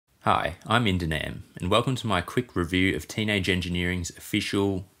Hi, I'm Indanam, and welcome to my quick review of Teenage Engineering's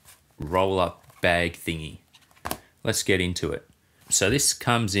official roll-up bag thingy. Let's get into it. So this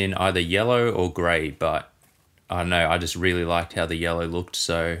comes in either yellow or grey, but I don't know, I just really liked how the yellow looked,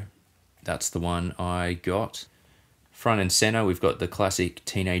 so that's the one I got. Front and center, we've got the classic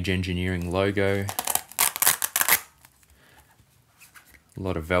Teenage Engineering logo. A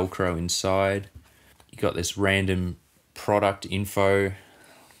lot of Velcro inside. You got this random product info.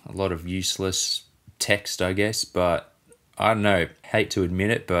 A lot of useless text, I guess, but I don't know, hate to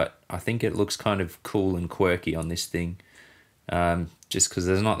admit it, but I think it looks kind of cool and quirky on this thing. Just because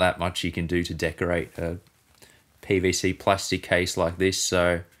there's not that much you can do to decorate a PVC plastic case like this,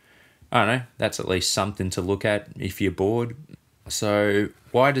 so I don't know, that's at least something to look at if you're bored. So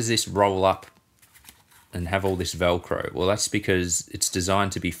why does this roll up and have all this Velcro? Well, that's because it's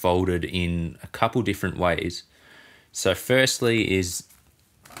designed to be folded in a couple different ways. So firstly is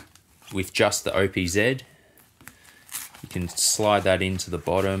with just the OPZ, you can slide that into the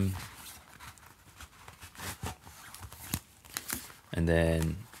bottom, and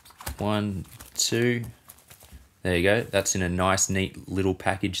then 1, 2, there you go, that's in a nice neat little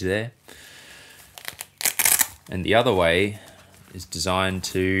package there. And the other way is designed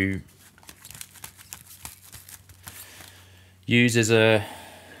to use as a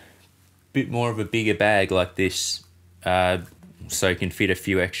bit more of a bigger bag like this, so you can fit a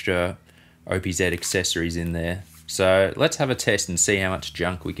few extra OPZ accessories in there. So let's have a test and see how much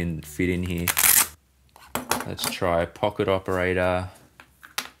junk we can fit in here. Let's try a pocket operator,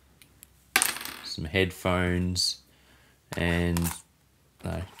 some headphones, and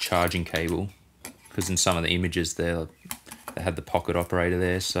charging cable, because in some of the images there they had the pocket operator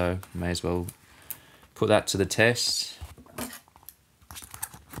there, so may as well put that to the test.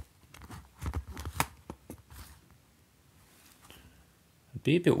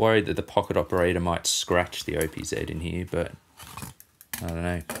 Be a bit worried that the pocket operator might scratch the OPZ in here, but I don't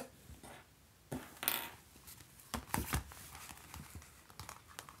know.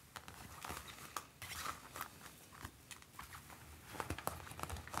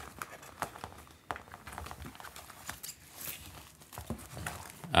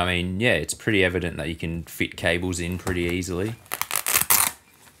 I mean, yeah, it's pretty evident that you can fit cables in pretty easily.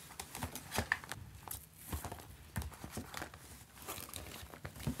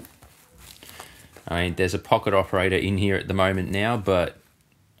 I mean, there's a pocket operator in here at the moment now, but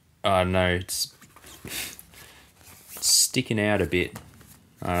I don't know, it's sticking out a bit.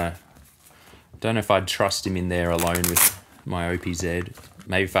 I don't know if I'd trust him in there alone with my OPZ.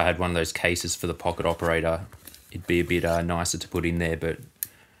 Maybe if I had one of those cases for the pocket operator, it'd be a bit nicer to put in there, but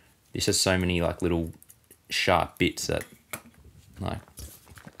this has so many like little sharp bits that like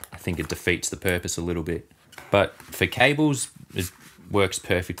I think it defeats the purpose a little bit. But for cables, it works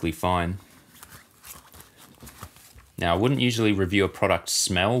perfectly fine. Now, I wouldn't usually review a product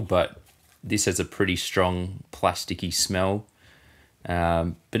smell, but this has a pretty strong plasticky smell,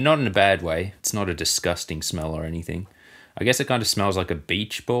 but not in a bad way. It's not a disgusting smell or anything. I guess it kind of smells like a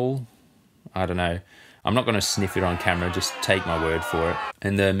beach ball. I don't know. I'm not going to sniff it on camera, just take my word for it.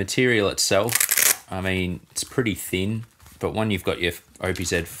 And the material itself, I mean, it's pretty thin, but when you've got your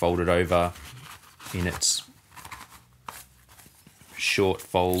OPZ folded over in its short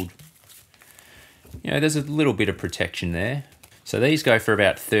fold, you know, there's a little bit of protection there. So these go for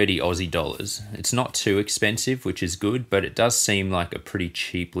about 30 Aussie dollars. It's not too expensive, which is good, but it does seem like a pretty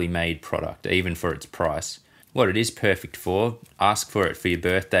cheaply made product, even for its price. What it is perfect for, ask for it for your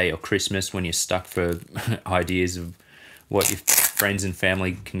birthday or Christmas when you're stuck for ideas of what your friends and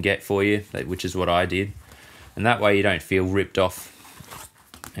family can get for you, which is what I did. And that way you don't feel ripped off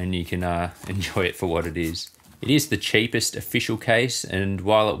and you can enjoy it for what it is. It is the cheapest official case, and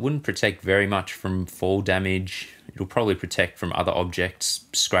while it wouldn't protect very much from fall damage, it'll probably protect from other objects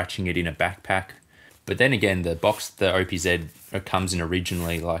scratching it in a backpack. But then again, the box the OPZ comes in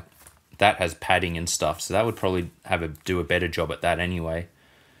originally, like that has padding and stuff, so that would probably do a better job at that anyway.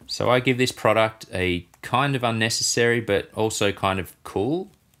 So I give this product a kind of unnecessary but also kind of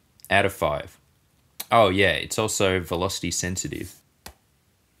cool out of 5. Oh yeah, it's also velocity sensitive.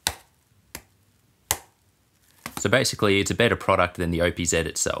 So basically, it's a better product than the OPZ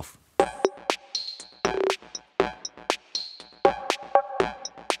itself.